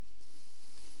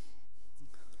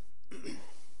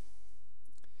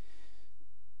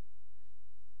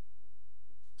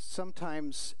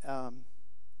Sometimes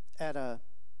at a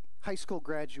high school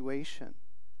graduation,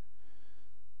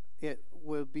 it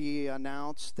will be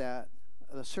announced that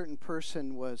a certain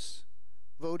person was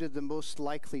voted the most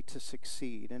likely to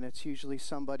succeed, and it's usually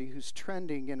somebody who's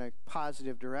trending in a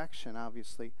positive direction,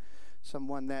 obviously.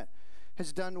 Someone that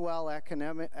has done well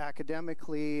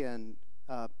academically and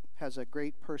has a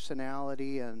great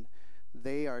personality, and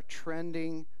they are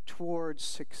trending towards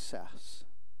success.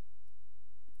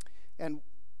 And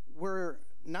we're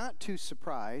not too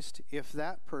surprised if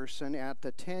that person at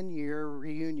the 10-year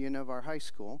reunion of our high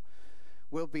school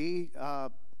will be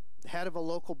head of a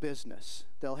local business.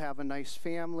 They'll have a nice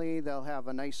family, they'll have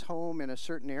a nice home in a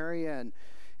certain area,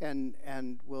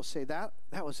 and we'll say that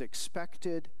was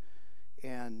expected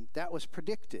and that was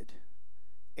predicted.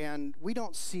 And we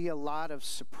don't see a lot of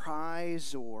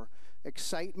surprise or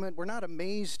excitement. We're not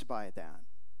amazed by that.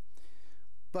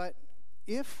 But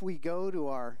if we go to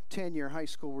our 10-year high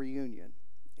school reunion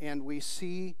and we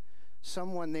see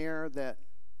someone there that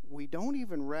we don't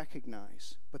even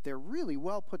recognize, but they're really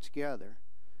well put together,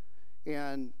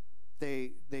 and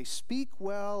they speak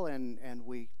well, and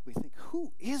we think,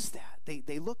 who is that?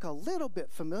 They look a little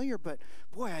bit familiar, but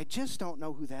boy, I just don't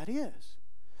know who that is.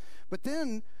 But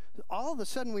then all of a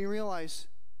sudden we realize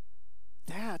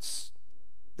that's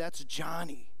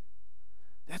Johnny.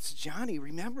 That's Johnny.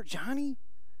 Remember Johnny?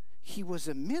 He was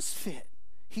a misfit.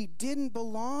 He didn't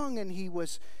belong, and he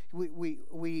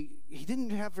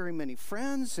didn't have very many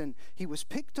friends, and he was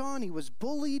picked on, he was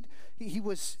bullied, he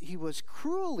was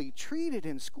cruelly treated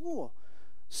in school.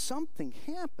 Something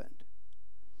happened.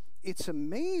 It's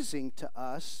amazing to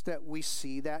us that we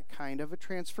see that kind of a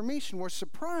transformation. We're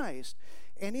surprised.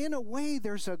 And in a way,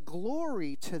 there's a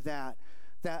glory to that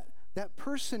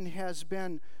person has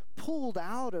been pulled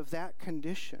out of that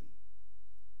condition.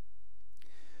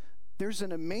 There's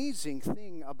an amazing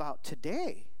thing about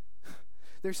today.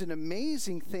 There's an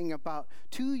amazing thing about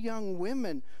two young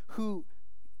women who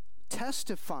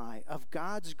testify of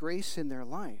God's grace in their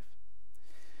life.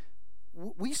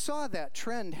 We saw that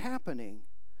trend happening,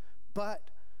 but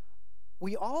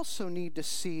we also need to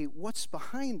see what's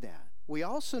behind that. We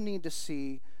also need to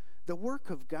see the work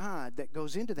of God that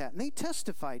goes into that. And they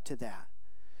testified to that.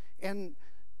 And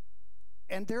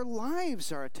their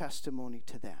lives are a testimony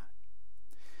to that.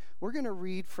 We're going to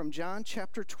read from John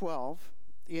chapter 12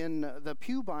 in the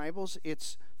Pew Bibles.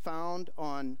 It's found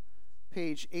on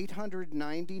page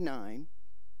 899.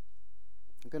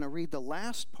 I'm going to read the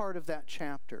last part of that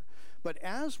chapter. But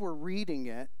as we're reading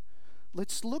it,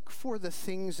 let's look for the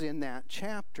things in that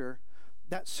chapter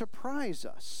that surprise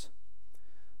us.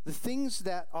 The things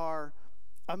that are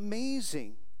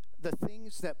amazing. The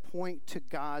things that point to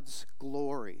God's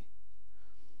glory.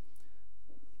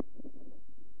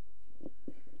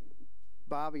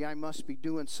 Bobby, I must be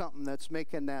doing something that's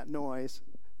making that noise.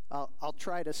 I'll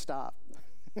try to stop.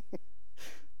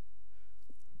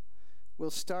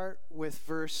 We'll start with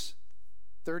verse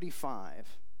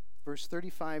 35. Verse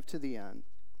 35 to the end.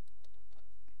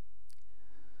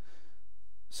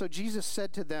 So Jesus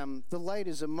said to them, "The light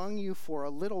is among you for a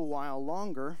little while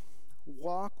longer.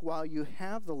 Walk while you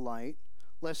have the light,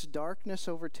 lest darkness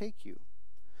overtake you.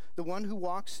 The one who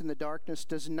walks in the darkness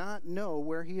does not know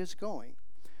where he is going.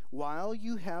 While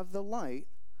you have the light,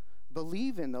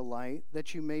 believe in the light,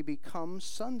 that you may become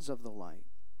sons of the light."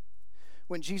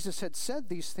 When Jesus had said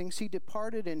these things, he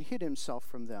departed and hid himself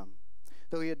from them.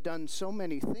 Though he had done so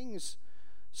many things,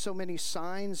 so many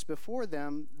signs before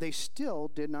them, they still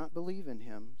did not believe in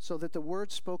him, so that the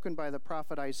word spoken by the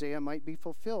prophet Isaiah might be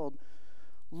fulfilled.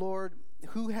 "Lord,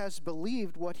 who has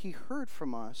believed what he heard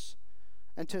from us?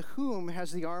 And to whom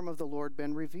has the arm of the Lord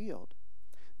been revealed?"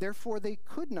 Therefore they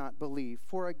could not believe.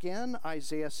 For again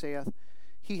Isaiah saith,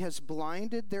 "He has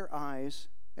blinded their eyes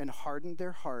and hardened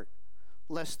their heart,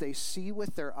 lest they see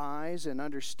with their eyes and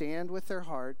understand with their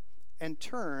heart, and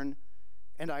turn,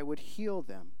 and I would heal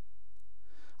them."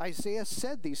 Isaiah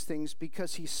said these things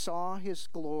because he saw his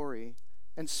glory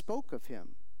and spoke of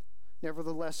him.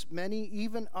 Nevertheless, many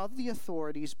even of the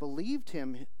authorities believed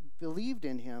in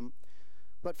him,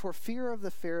 but for fear of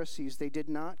the Pharisees they did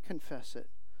not confess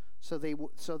it, so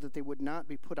that they would not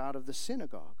be put out of the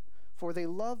synagogue. For they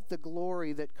loved the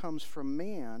glory that comes from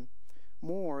man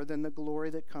more than the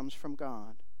glory that comes from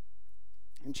God.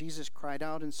 And Jesus cried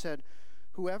out and said,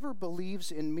 "Whoever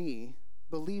believes in me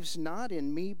believes not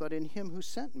in me, but in him who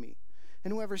sent me.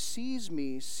 And whoever sees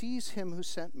me sees him who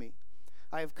sent me.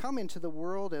 I have come into the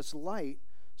world as light,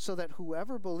 so that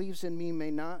whoever believes in me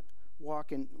may not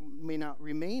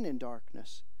remain in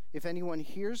darkness. If anyone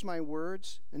hears my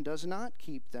words and does not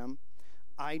keep them,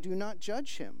 I do not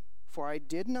judge him, for I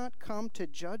did not come to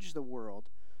judge the world,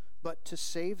 but to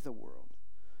save the world.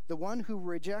 The one who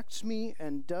rejects me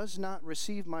and does not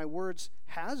receive my words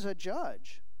has a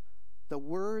judge. The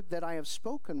word that I have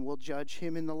spoken will judge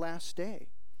him in the last day.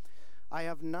 I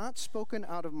have not spoken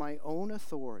out of my own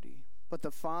authority, but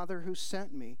the Father who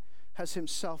sent me has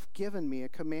himself given me a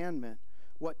commandment,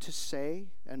 what to say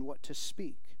and what to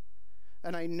speak.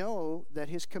 And I know that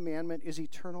his commandment is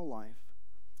eternal life.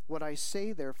 What I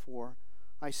say, therefore,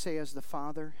 I say as the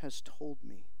Father has told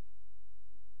me.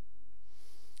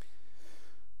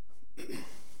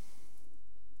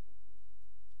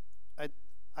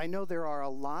 I know there are a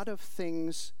lot of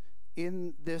things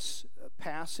in this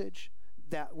passage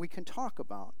that we can talk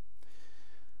about.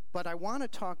 But I want to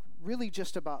talk really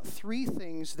just about three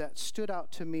things that stood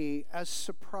out to me as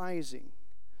surprising.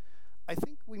 I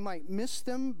think we might miss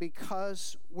them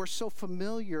because we're so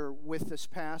familiar with this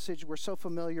passage. We're so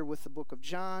familiar with the book of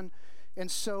John.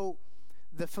 And so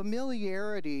the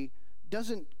familiarity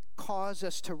doesn't cause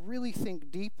us to really think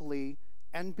deeply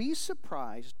and be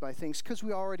surprised by things because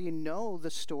we already know the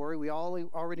story. We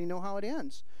already know how it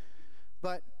ends.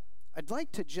 But I'd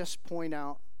like to just point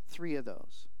out three of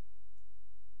those.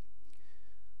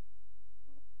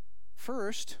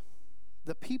 First,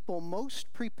 the people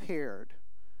most prepared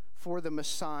for the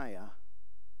Messiah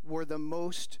were the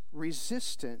most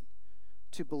resistant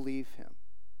to believe him.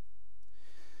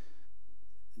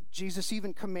 Jesus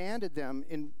even commanded them,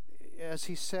 as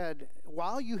he said,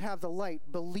 while you have the light,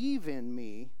 believe in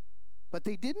me, but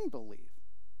they didn't believe.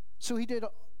 So he did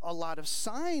a lot of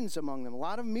signs among them, a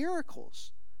lot of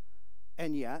miracles,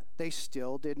 and yet they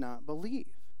still did not believe.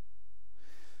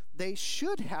 They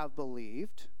should have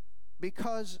believed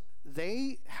because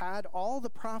they had all the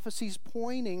prophecies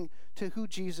pointing to who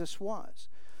Jesus was.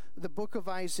 The book of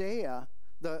Isaiah,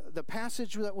 the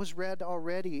passage that was read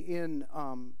already in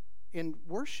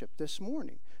worship this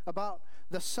morning, about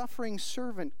the suffering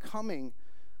servant coming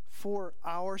for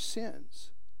our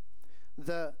sins.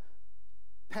 The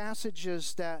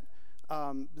passages that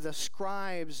the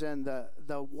scribes and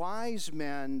the wise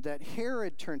men that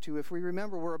Herod turned to, if we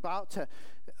remember, we're about to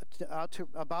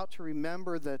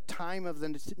remember the time of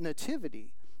the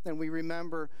nativity. And we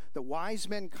remember the wise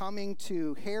men coming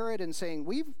to Herod and saying,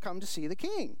 we've come to see the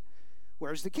king.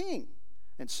 Where's the king?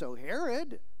 And so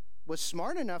Herod was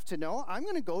smart enough to know, I'm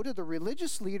going to go to the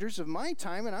religious leaders of my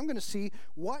time and I'm going to see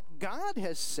what God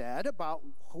has said about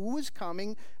who is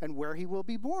coming and where he will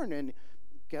be born. And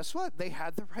guess what? They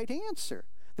had the right answer.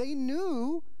 They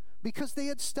knew because they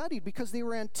had studied, because they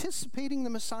were anticipating the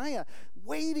Messiah,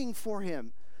 waiting for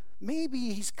him.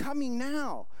 Maybe he's coming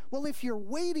now. Well, if you're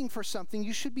waiting for something,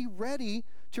 you should be ready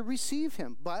to receive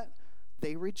him. But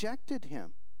they rejected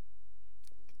him.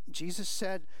 Jesus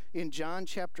said in John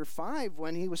chapter 5,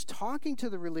 when he was talking to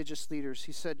the religious leaders,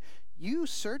 he said, you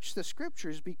search the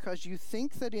scriptures because you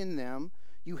think that in them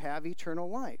you have eternal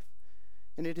life.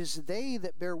 And it is they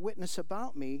that bear witness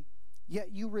about me,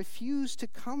 yet you refuse to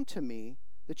come to me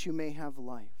that you may have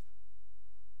life.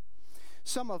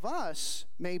 Some of us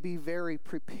may be very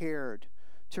prepared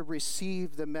to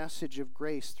receive the message of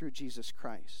grace through Jesus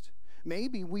Christ.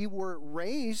 Maybe we were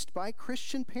raised by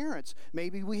Christian parents.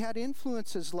 Maybe we had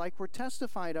influences like we're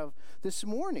testified of this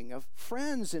morning, of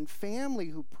friends and family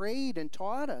who prayed and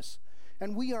taught us.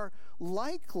 And we are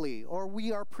likely, or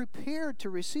we are prepared to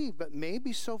receive, but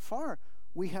maybe so far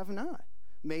we have not.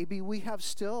 Maybe we have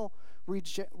still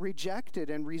rejected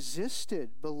and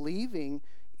resisted believing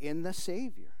in the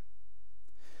Savior.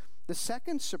 The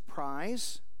second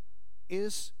surprise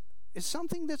is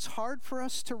something that's hard for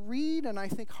us to read and I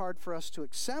think hard for us to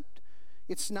accept.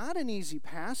 It's not an easy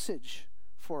passage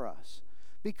for us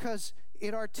because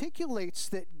it articulates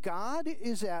that God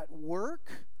is at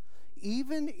work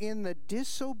even in the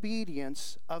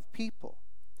disobedience of people.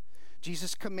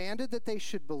 Jesus commanded that they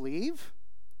should believe.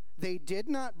 They did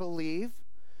not believe.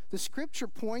 The scripture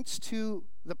points to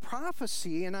the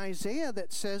prophecy in Isaiah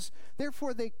that says,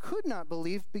 therefore they could not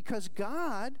believe because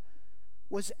God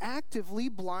was actively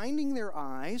blinding their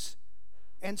eyes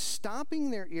and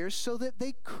stopping their ears so that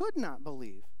they could not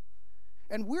believe.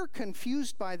 And we're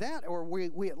confused by that, or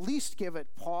we at least give it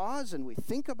pause and we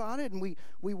think about it and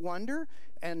we wonder.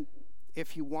 And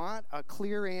if you want a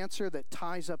clear answer that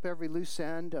ties up every loose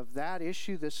end of that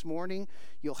issue this morning,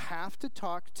 you'll have to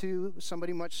talk to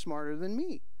somebody much smarter than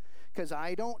me, because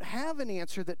I don't have an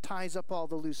answer that ties up all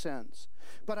the loose ends.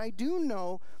 But I do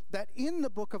know that in the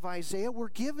book of Isaiah, we're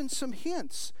given some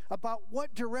hints about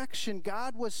what direction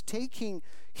God was taking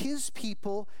his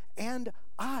people and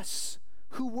us,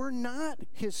 who were not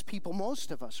his people. Most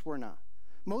of us were not.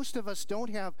 Most of us don't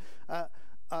have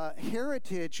a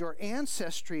heritage or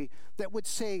ancestry that would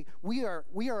say we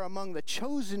are among the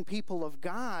chosen people of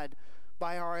God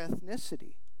by our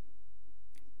ethnicity.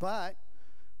 But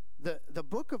the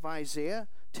book of Isaiah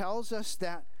tells us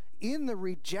that in the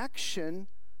rejection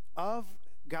of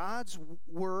God's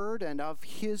word and of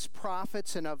his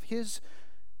prophets and of his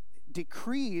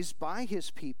decrees by his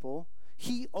people,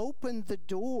 he opened the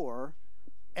door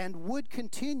and would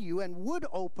continue and would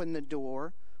open the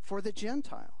door for the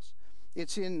Gentiles.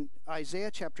 It's in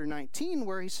Isaiah chapter 19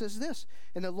 where he says this,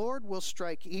 "And the Lord will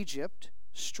strike Egypt,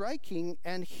 striking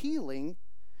and healing,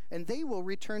 and they will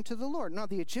return to the Lord." Now,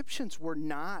 the Egyptians were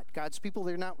not God's people.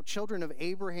 They're not children of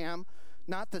Abraham,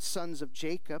 not the sons of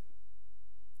Jacob.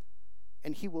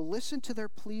 And he will listen to their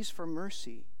pleas for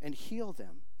mercy and heal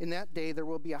them. In that day there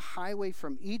will be a highway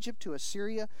from Egypt to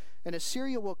Assyria, and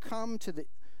Assyria will come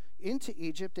into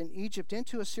Egypt, and Egypt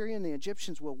into Assyria, and the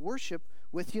Egyptians will worship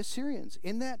with the Assyrians.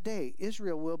 In that day,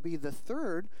 Israel will be the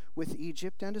third with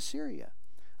Egypt and Assyria,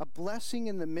 a blessing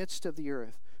in the midst of the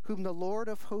earth, whom the Lord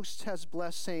of hosts has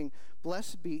blessed, saying,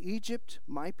 "Blessed be Egypt,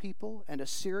 my people, and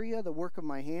Assyria, the work of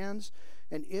my hands,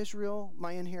 and Israel,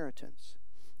 my inheritance."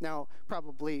 Now,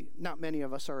 probably not many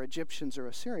of us are Egyptians or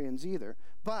Assyrians either,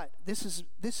 but this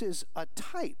is a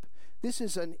type. This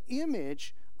is an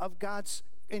image of God's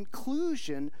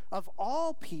inclusion of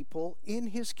all people in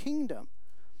his kingdom.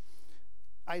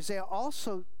 Isaiah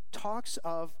also talks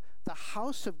of the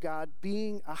house of God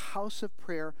being a house of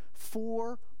prayer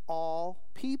for all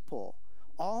people,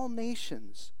 all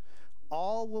nations.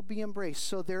 All will be embraced.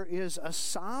 So there is a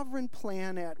sovereign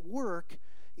plan at work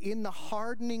in the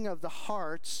hardening of the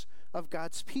hearts of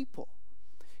God's people.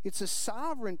 It's a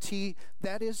sovereignty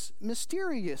that is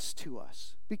mysterious to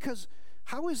us, because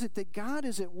how is it that God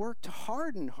is at work to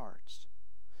harden hearts?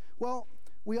 Well,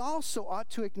 we also ought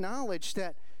to acknowledge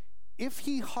that if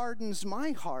he hardens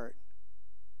my heart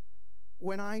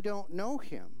when I don't know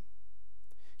him,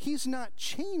 he's not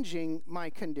changing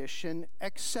my condition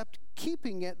except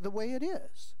keeping it the way it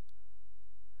is.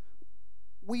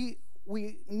 We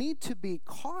need to be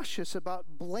cautious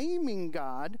about blaming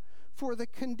God for the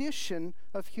condition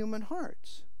of human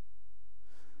hearts.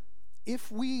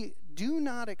 If we do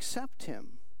not accept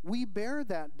him, we bear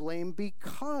that blame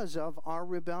because of our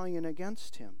rebellion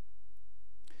against him.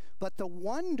 But the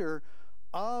wonder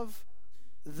of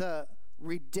the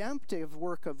redemptive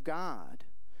work of God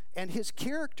and his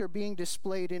character being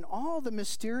displayed in all the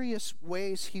mysterious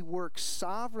ways he works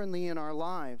sovereignly in our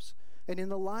lives and in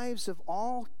the lives of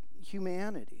all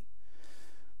humanity.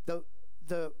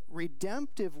 The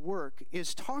redemptive work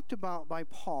is talked about by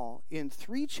Paul in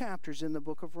 3 chapters in the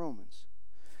book of Romans.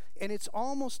 And it's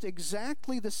almost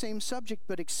exactly the same subject,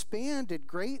 but expanded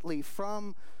greatly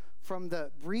from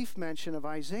the brief mention of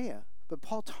Isaiah. But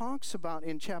Paul talks about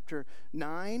in chapter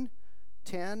 9,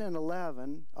 10, and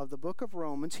 11 of the book of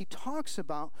Romans, he talks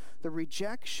about the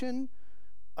rejection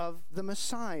of the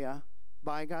Messiah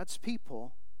by God's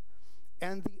people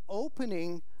and the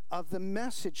opening of the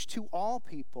message to all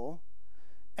people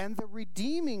and the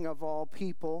redeeming of all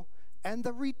people and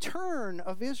the return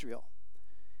of Israel.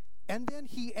 And then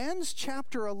he ends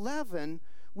chapter 11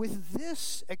 with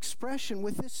this expression,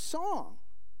 with this song.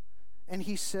 And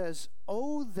he says,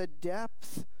 "Oh, the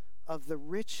depth of the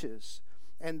riches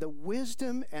and the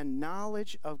wisdom and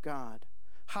knowledge of God.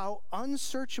 How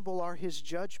unsearchable are his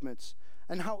judgments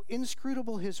and how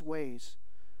inscrutable his ways.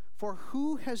 For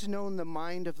who has known the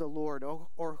mind of the Lord,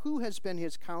 or who has been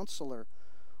his counselor,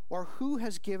 or who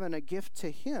has given a gift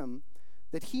to him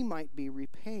that he might be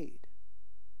repaid?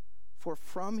 For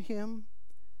from him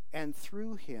and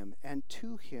through him and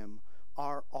to him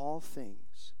are all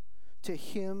things. To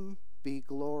him be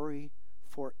glory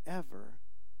forever.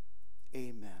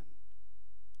 Amen."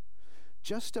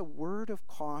 Just a word of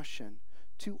caution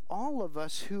to all of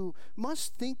us who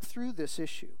must think through this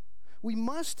issue. We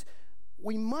must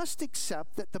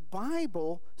accept that the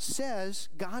Bible says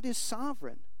God is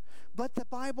sovereign. But the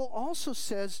Bible also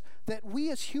says that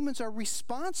we as humans are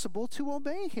responsible to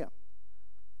obey him.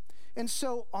 And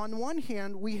so on one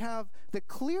hand, we have the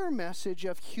clear message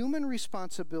of human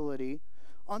responsibility.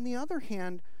 On the other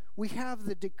hand, we have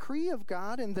the decree of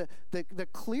God and the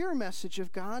clear message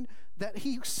of God that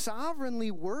he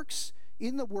sovereignly works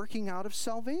in the working out of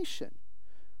salvation.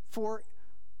 For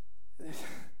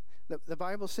the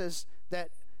Bible says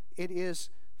that it is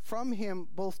from him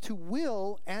both to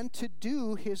will and to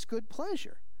do his good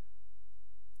pleasure.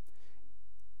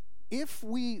 If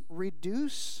we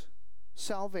reduce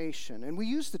salvation, and we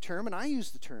use the term, and I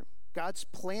use the term, God's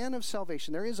plan of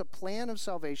salvation. There is a plan of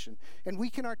salvation, and we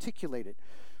can articulate it.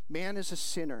 Man is a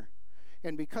sinner,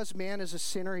 and because man is a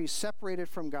sinner, he's separated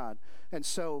from God. And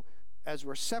so as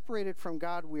we're separated from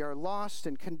God, we are lost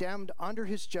and condemned under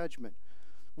his judgment.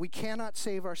 We cannot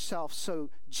save ourselves, so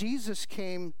Jesus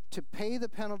came to pay the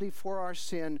penalty for our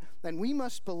sin, and we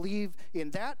must believe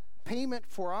in that payment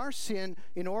for our sin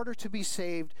in order to be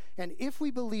saved. And if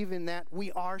we believe in that,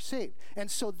 we are saved.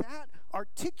 And so that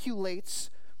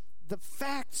articulates the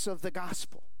facts of the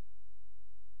gospel.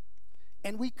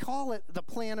 And we call it the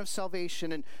plan of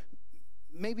salvation. And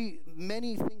maybe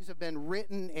many things have been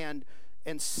written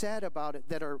and said about it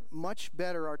that are much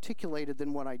better articulated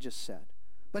than what I just said.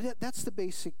 But that's the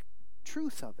basic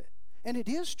truth of it. And it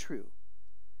is true.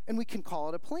 And we can call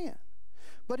it a plan.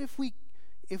 But if we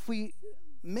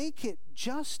make it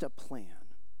just a plan,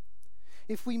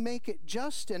 if we make it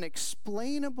just an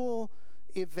explainable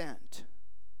event,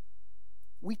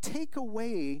 we take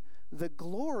away the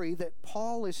glory that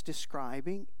Paul is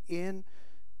describing in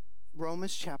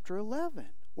Romans chapter 11,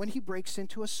 when he breaks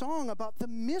into a song about the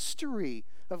mystery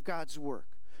of God's work,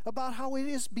 about how it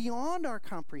is beyond our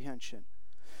comprehension.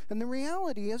 And the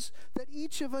reality is that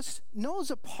each of us knows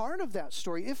a part of that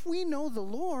story. If we know the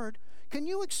Lord, can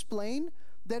you explain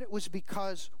that it was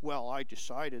because, well, I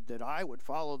decided that I would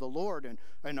follow the Lord,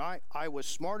 and I was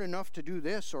smart enough to do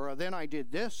this, or then I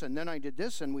did this, and then I did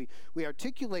this, and we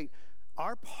articulate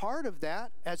our part of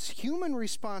that as human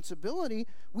responsibility.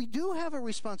 We do have a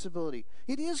responsibility.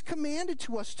 It is commanded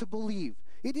to us to believe.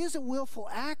 It is a willful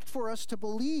act for us to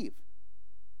believe.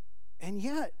 And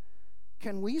yet,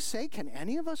 can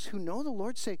any of us who know the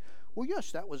Lord say, well,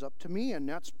 yes, that was up to me, and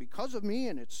that's because of me,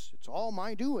 and it's all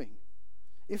my doing?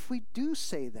 If we do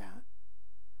say that,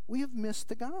 we have missed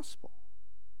the gospel.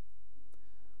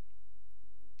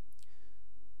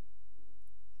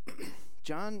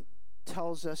 John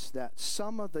tells us that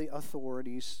some of the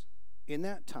authorities in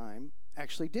that time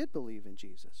actually did believe in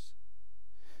Jesus.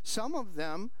 Some of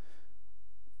them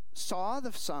saw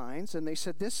the signs and they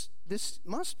said, this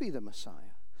must be the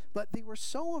Messiah. But they were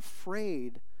so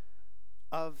afraid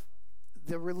of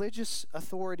the religious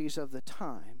authorities of the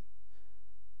time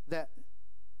that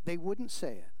they wouldn't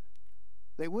say it.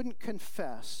 They wouldn't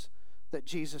confess that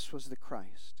Jesus was the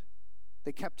Christ.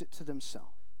 They kept it to themselves.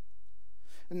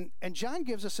 And John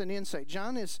gives us an insight.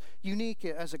 John is unique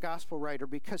as a gospel writer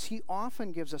because he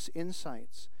often gives us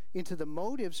insights into the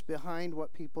motives behind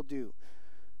what people do.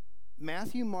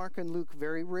 Matthew, Mark, and Luke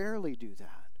very rarely do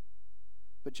that.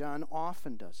 But John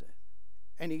often does it.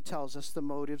 And he tells us the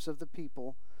motives of the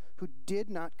people who did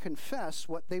not confess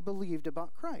what they believed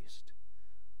about Christ.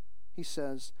 He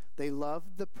says, they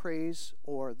loved the praise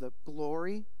or the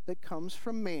glory that comes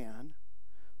from man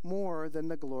more than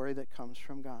the glory that comes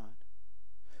from God.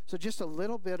 So just a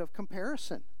little bit of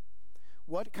comparison.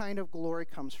 What kind of glory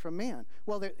comes from man?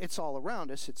 Well, it's all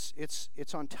around us.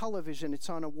 It's on television. It's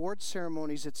on award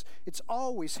ceremonies. It's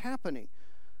always happening.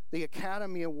 The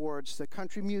Academy Awards, the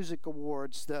Country Music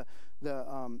Awards, the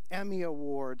Emmy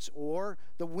Awards, or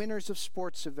the winners of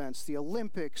sports events, the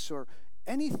Olympics, or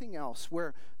anything else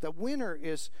where the winner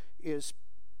is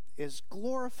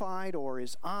glorified or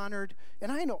is honored.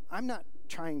 And I'm not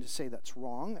trying to say that's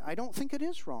wrong. I don't think it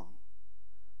is wrong.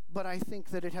 But I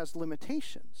think that it has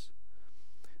limitations.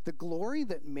 The glory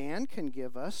that man can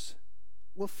give us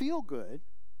will feel good.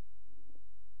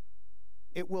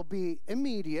 It will be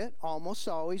immediate. Almost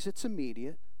always it's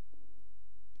immediate.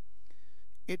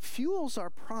 It fuels our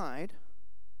pride.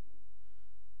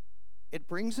 It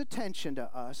brings attention to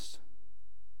us.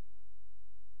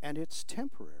 And it's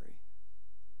temporary.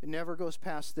 It never goes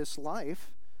past this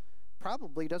life.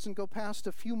 Probably doesn't go past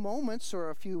a few moments or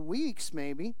a few weeks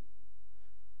maybe.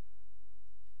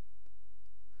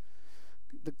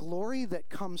 The glory that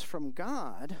comes from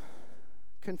God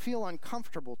can feel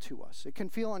uncomfortable to us. It can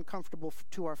feel uncomfortable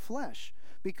to our flesh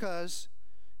because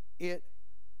it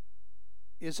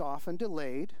is often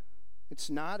delayed. It's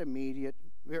not immediate.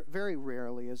 Very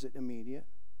rarely is it immediate.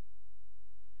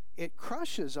 It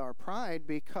crushes our pride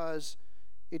because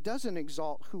it doesn't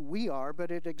exalt who we are, but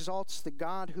it exalts the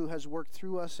God who has worked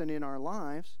through us and in our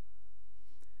lives.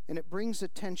 And it brings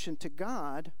attention to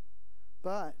God,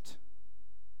 but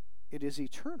it is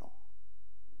eternal.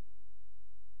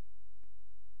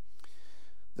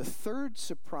 The third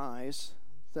surprise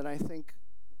that I think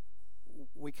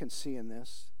we can see in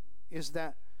this is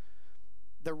that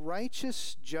the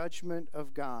righteous judgment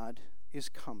of God is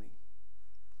coming.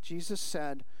 Jesus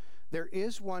said, there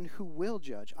is one who will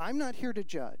judge. I'm not here to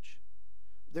judge.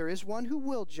 There is one who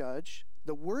will judge.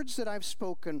 The words that I've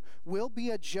spoken will be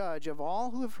a judge of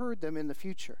all who have heard them in the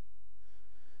future.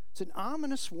 It's an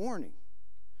ominous warning.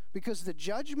 Because the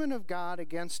judgment of God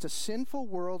against a sinful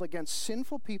world, against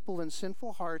sinful people and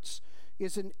sinful hearts,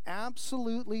 is an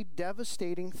absolutely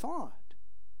devastating thought.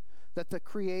 that the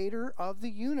creator of the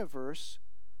universe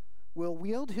will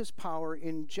wield his power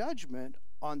in judgment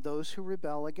on those who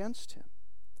rebel against him.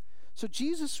 So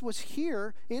Jesus was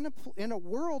here in a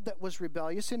world that was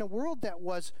rebellious, in a world that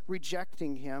was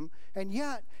rejecting him, and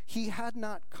yet he had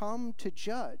not come to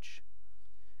judge.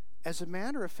 As a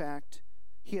matter of fact,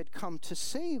 he had come to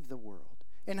save the world.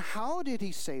 And how did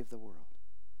he save the world?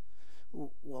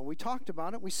 Well, we talked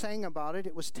about it, we sang about it,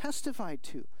 it was testified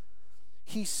to.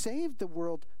 He saved the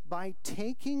world by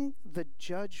taking the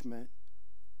judgment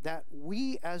that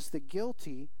we as the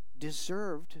guilty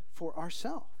deserved for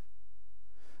ourselves.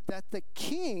 That the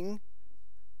king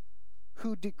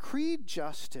who decreed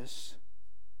justice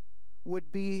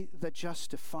would be the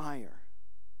justifier.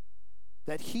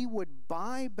 That he would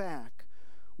buy back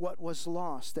what was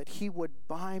lost, that he would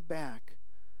buy back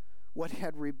what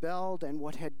had rebelled and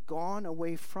what had gone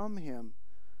away from him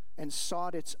and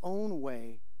sought its own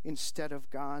way instead of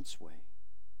God's way.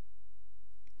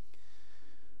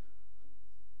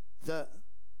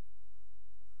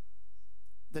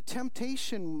 The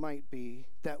temptation might be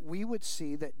that we would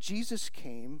see that Jesus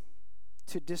came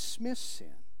to dismiss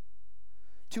sin,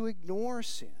 to ignore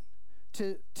sin,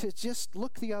 to just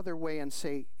look the other way and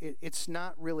say, it's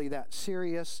not really that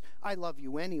serious, I love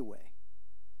you anyway.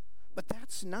 But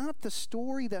that's not the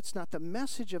story, that's not the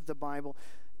message of the Bible.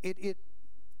 It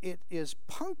is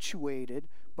punctuated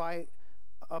by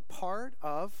a part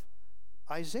of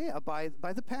Isaiah, by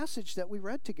the passage that we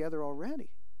read together already.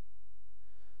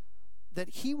 That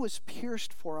he was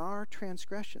pierced for our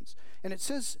transgressions. And it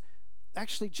says,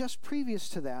 actually just previous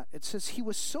to that, it says he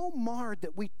was so marred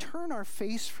that we turn our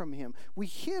face from him. We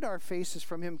hid our faces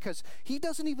from him because he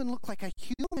doesn't even look like a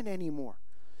human anymore.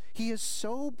 He is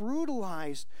so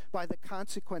brutalized by the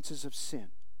consequences of sin.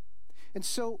 And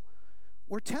so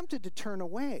we're tempted to turn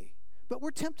away. But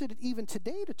we're tempted even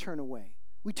today to turn away.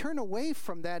 We turn away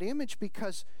from that image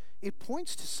because it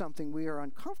points to something we are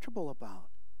uncomfortable about.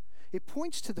 It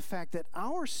points to the fact that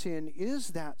our sin is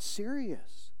that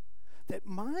serious, that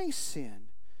my sin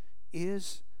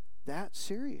is that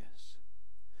serious.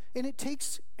 And it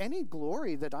takes any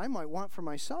glory that I might want for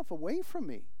myself away from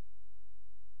me.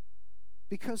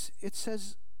 Because it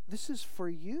says, this is for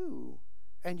you,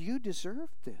 and you deserve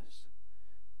this.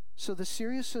 So the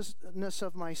seriousness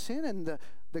of my sin and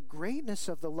the greatness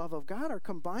of the love of God are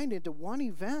combined into one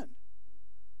event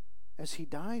as he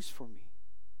dies for me.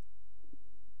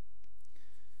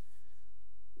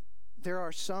 There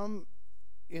are some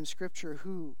in Scripture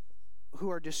who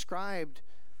are described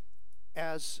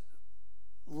as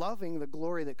loving the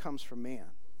glory that comes from man.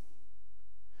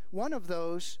 One of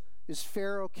those is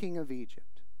Pharaoh, king of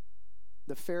Egypt,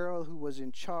 the Pharaoh who was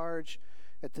in charge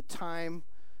at the time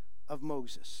of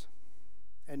Moses.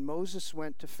 And Moses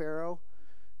went to Pharaoh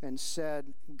and said,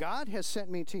 God has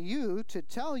sent me to you to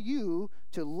tell you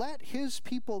to let his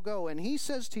people go. And he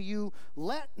says to you,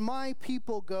 let my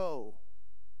people go.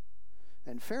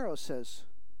 And Pharaoh says,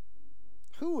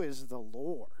 who is the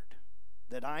Lord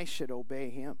that I should obey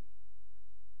him?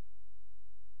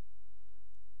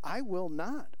 I will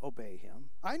not obey him.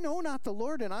 I know not the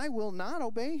Lord, and I will not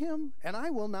obey him, and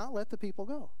I will not let the people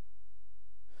go.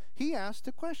 He asked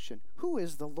a question, who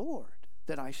is the Lord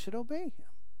that I should obey him?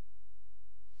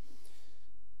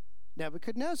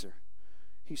 Nebuchadnezzar.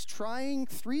 He's trying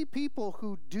 3 people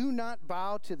who do not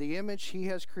bow to the image he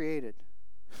has created.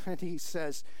 And he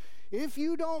says, if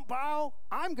you don't bow,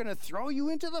 I'm going to throw you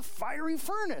into the fiery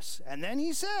furnace. And then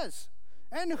he says,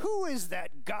 and who is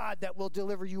that God that will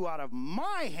deliver you out of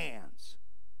my hands?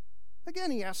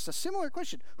 Again, he asks a similar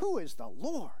question. Who is the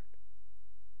Lord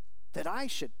that I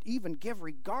should even give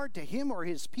regard to him or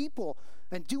his people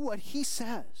and do what he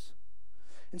says?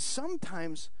 And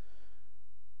sometimes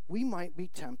we might be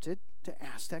tempted to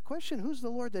ask that question. Who's the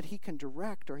Lord that he can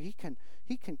direct or he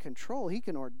can control? He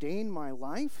can ordain my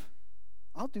life.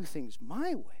 I'll do things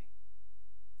my way.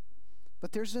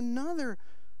 But there's another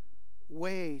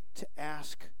way to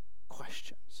ask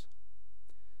questions.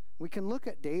 We can look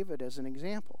at David as an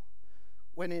example.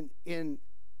 When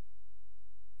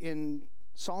in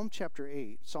Psalm chapter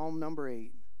 8, Psalm number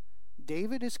 8,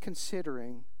 David is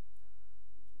considering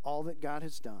all that God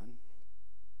has done.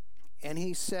 And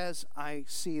he says, I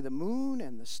see the moon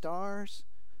and the stars,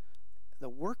 the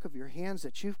work of your hands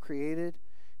that you've created,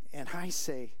 and I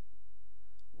say,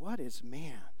 what is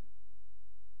man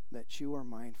that you are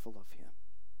mindful of him?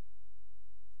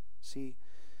 See,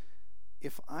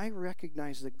 if I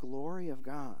recognize the glory of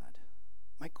God,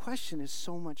 my question is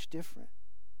so much different.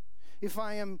 If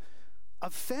I am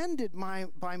offended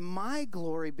by my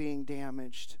glory being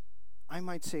damaged, I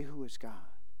might say, who is God?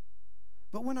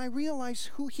 But when I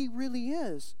realize who he really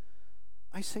is,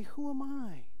 I say, who am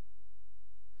I?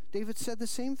 David said the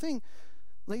same thing.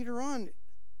 Later on,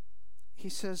 he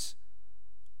says,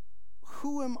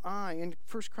 who am I? In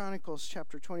 1 Chronicles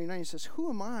chapter 29, he says, who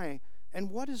am I and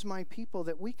what is my people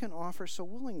that we can offer so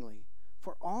willingly?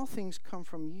 For all things come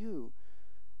from you,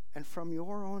 and from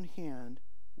your own hand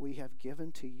we have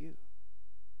given to you.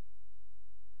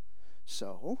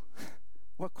 So,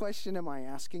 what question am I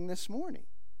asking this morning?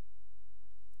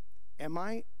 Am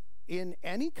I, in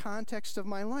any context of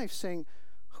my life, saying,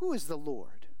 who is the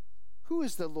Lord? Who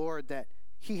is the Lord that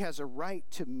he has a right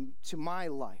to my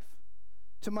life,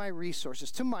 to my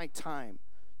resources, to my time,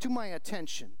 to my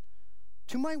attention,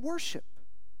 to my worship,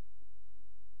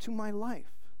 to my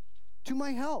life, to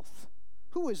my health?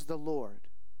 Who is the Lord?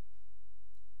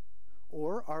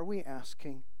 Or are we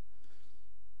asking,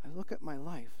 I look at my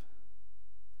life,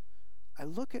 I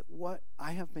look at what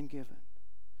I have been given.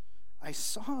 I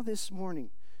saw this morning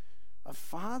a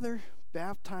father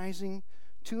baptizing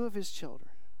 2 of his children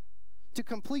to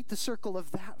complete the circle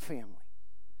of that family.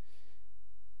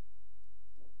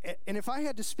 And if I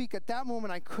had to speak at that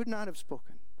moment, I could not have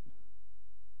spoken.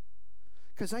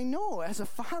 Because I know as a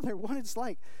father what it's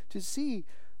like to see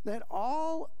that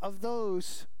all of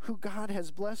those who God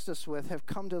has blessed us with have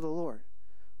come to the Lord.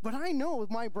 But I know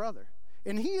my brother,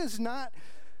 and he is not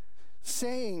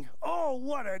saying, oh,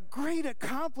 what a great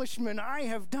accomplishment I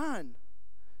have done.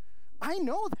 I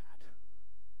know that.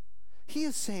 He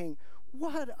is saying,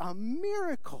 what a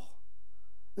miracle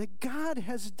that God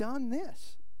has done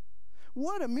this.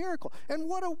 What a miracle. And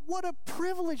what a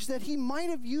privilege that he might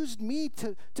have used me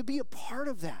to be a part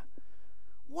of that.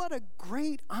 What a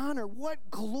great honor. What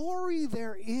glory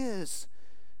there is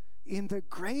in the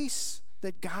grace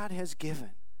that God has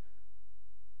given.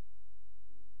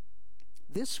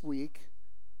 This week,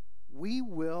 we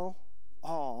will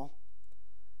all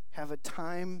have a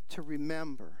time to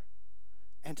remember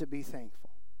and to be thankful.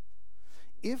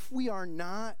 If we are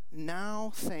not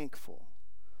now thankful,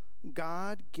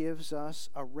 God gives us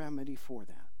a remedy for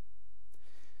that.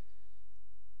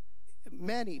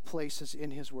 Many places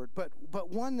in his word, but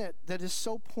one that is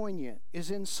so poignant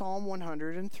is in Psalm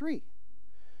 103,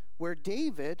 where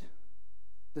David,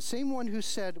 the same one who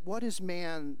said, what is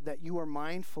man that you are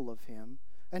mindful of him?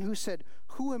 And who said,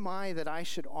 who am I that I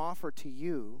should offer to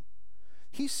you?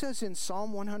 He says in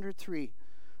Psalm 103,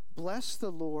 bless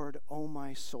the Lord, O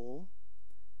my soul,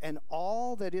 and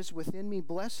all that is within me,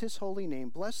 bless his holy name.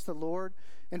 Bless the Lord,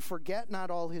 and forget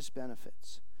not all his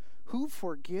benefits. Who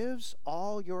forgives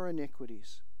all your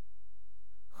iniquities,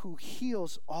 who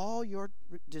heals all your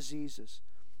diseases,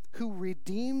 who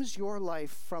redeems your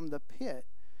life from the pit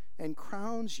and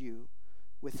crowns you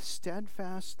with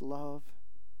steadfast love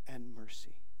and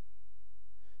mercy.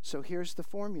 So here's the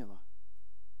formula.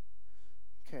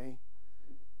 Okay?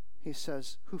 He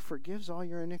says, who forgives all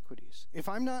your iniquities. If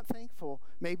I'm not thankful,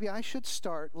 maybe I should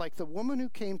start like the woman who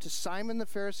came to Simon the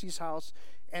Pharisee's house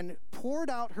and poured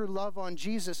out her love on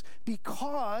Jesus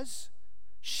because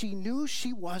she knew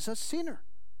she was a sinner.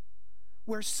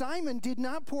 Where Simon did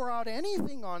not pour out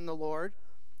anything on the Lord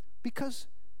because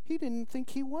he didn't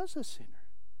think he was a sinner.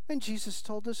 And Jesus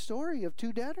told the story of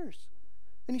 2 debtors.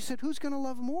 And he said, who's going to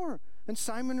love more? And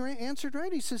Simon answered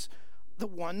right. He says, the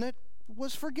one that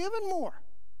was forgiven more.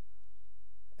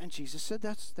 And Jesus said,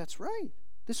 that's right.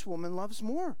 This woman loves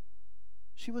more.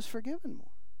 She was forgiven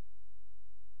more.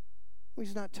 Well,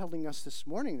 he's not telling us this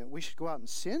morning that we should go out and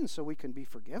sin so we can be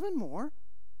forgiven more.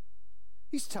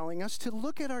 He's telling us to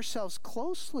look at ourselves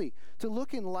closely, to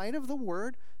look in light of the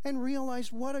Word and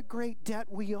realize what a great debt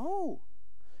we owe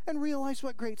and realize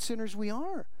what great sinners we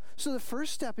are. So the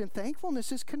first step in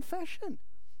thankfulness is confession.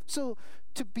 So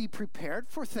to be prepared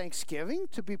for Thanksgiving,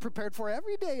 to be prepared for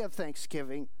every day of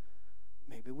Thanksgiving,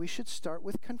 maybe we should start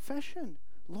with confession.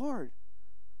 Lord,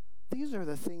 these are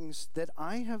the things that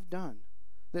I have done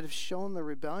that have shown the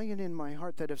rebellion in my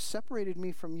heart, that have separated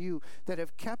me from you, that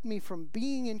have kept me from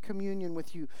being in communion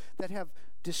with you, that have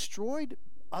destroyed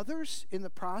others in the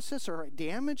process or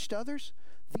damaged others.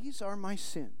 These are my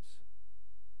sins.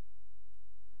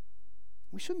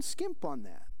 We shouldn't skimp on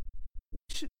that.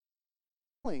 We should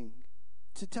be willing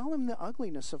to tell him the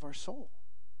ugliness of our soul.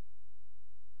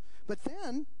 But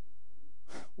then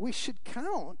we should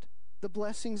count the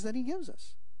blessings that he gives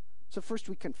us. So first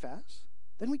we confess,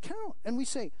 then we count, and we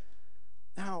say,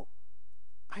 now,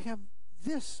 I have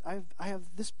this. I have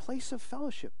this place of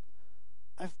fellowship.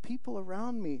 I have people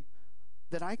around me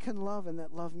that I can love and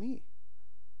that love me.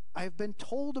 I've been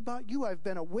told about you. I've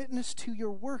been a witness to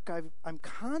your work. I'm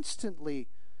constantly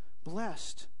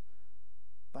blessed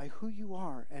by who you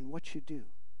are and what you do.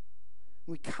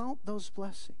 We count those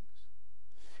blessings.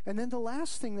 And then the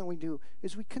last thing that we do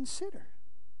is we consider.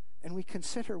 and we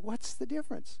consider, what's the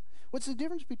difference? What's the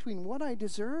difference between what I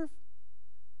deserve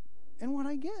and what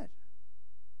I get?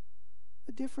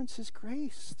 The difference is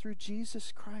grace through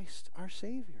Jesus Christ, our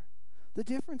Savior. The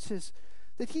difference is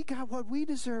that he got what we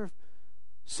deserve,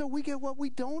 so we get what we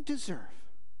don't deserve.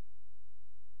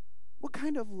 What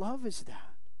kind of love is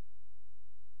that?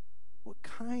 What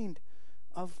kind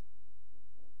of,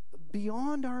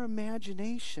 beyond our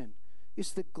imagination,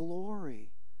 is the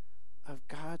glory of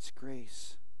God's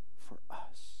grace for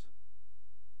us?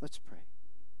 Let's pray.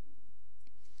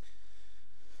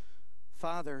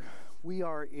 Father, we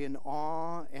are in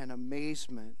awe and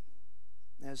amazement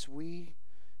as we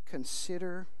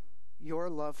consider your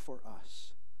love for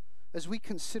us. As we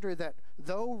consider that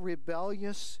though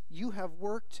rebellious, you have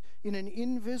worked in an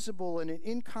invisible and an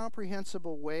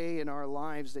incomprehensible way in our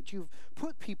lives, that you've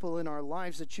put people in our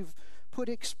lives, that you've put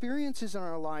experiences in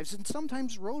our lives, and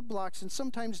sometimes roadblocks, and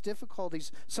sometimes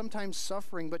difficulties, sometimes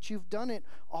suffering, but you've done it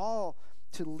all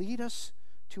to lead us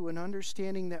to an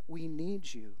understanding that we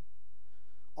need you.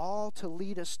 All to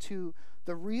lead us to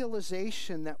the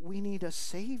realization that we need a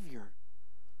Savior,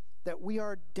 that we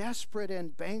are desperate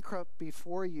and bankrupt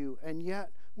before you, and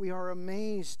yet we are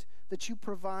amazed that you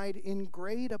provide in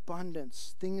great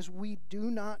abundance things we do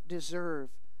not deserve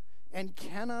and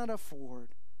cannot afford.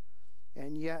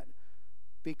 And yet,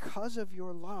 because of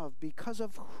your love, because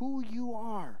of who you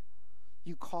are,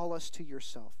 you call us to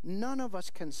yourself. None of us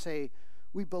can say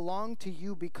we belong to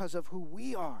you because of who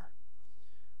we are.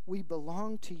 We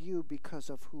belong to you because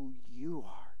of who you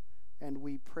are, and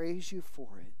we praise you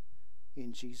for it.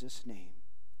 In Jesus' name,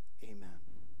 amen.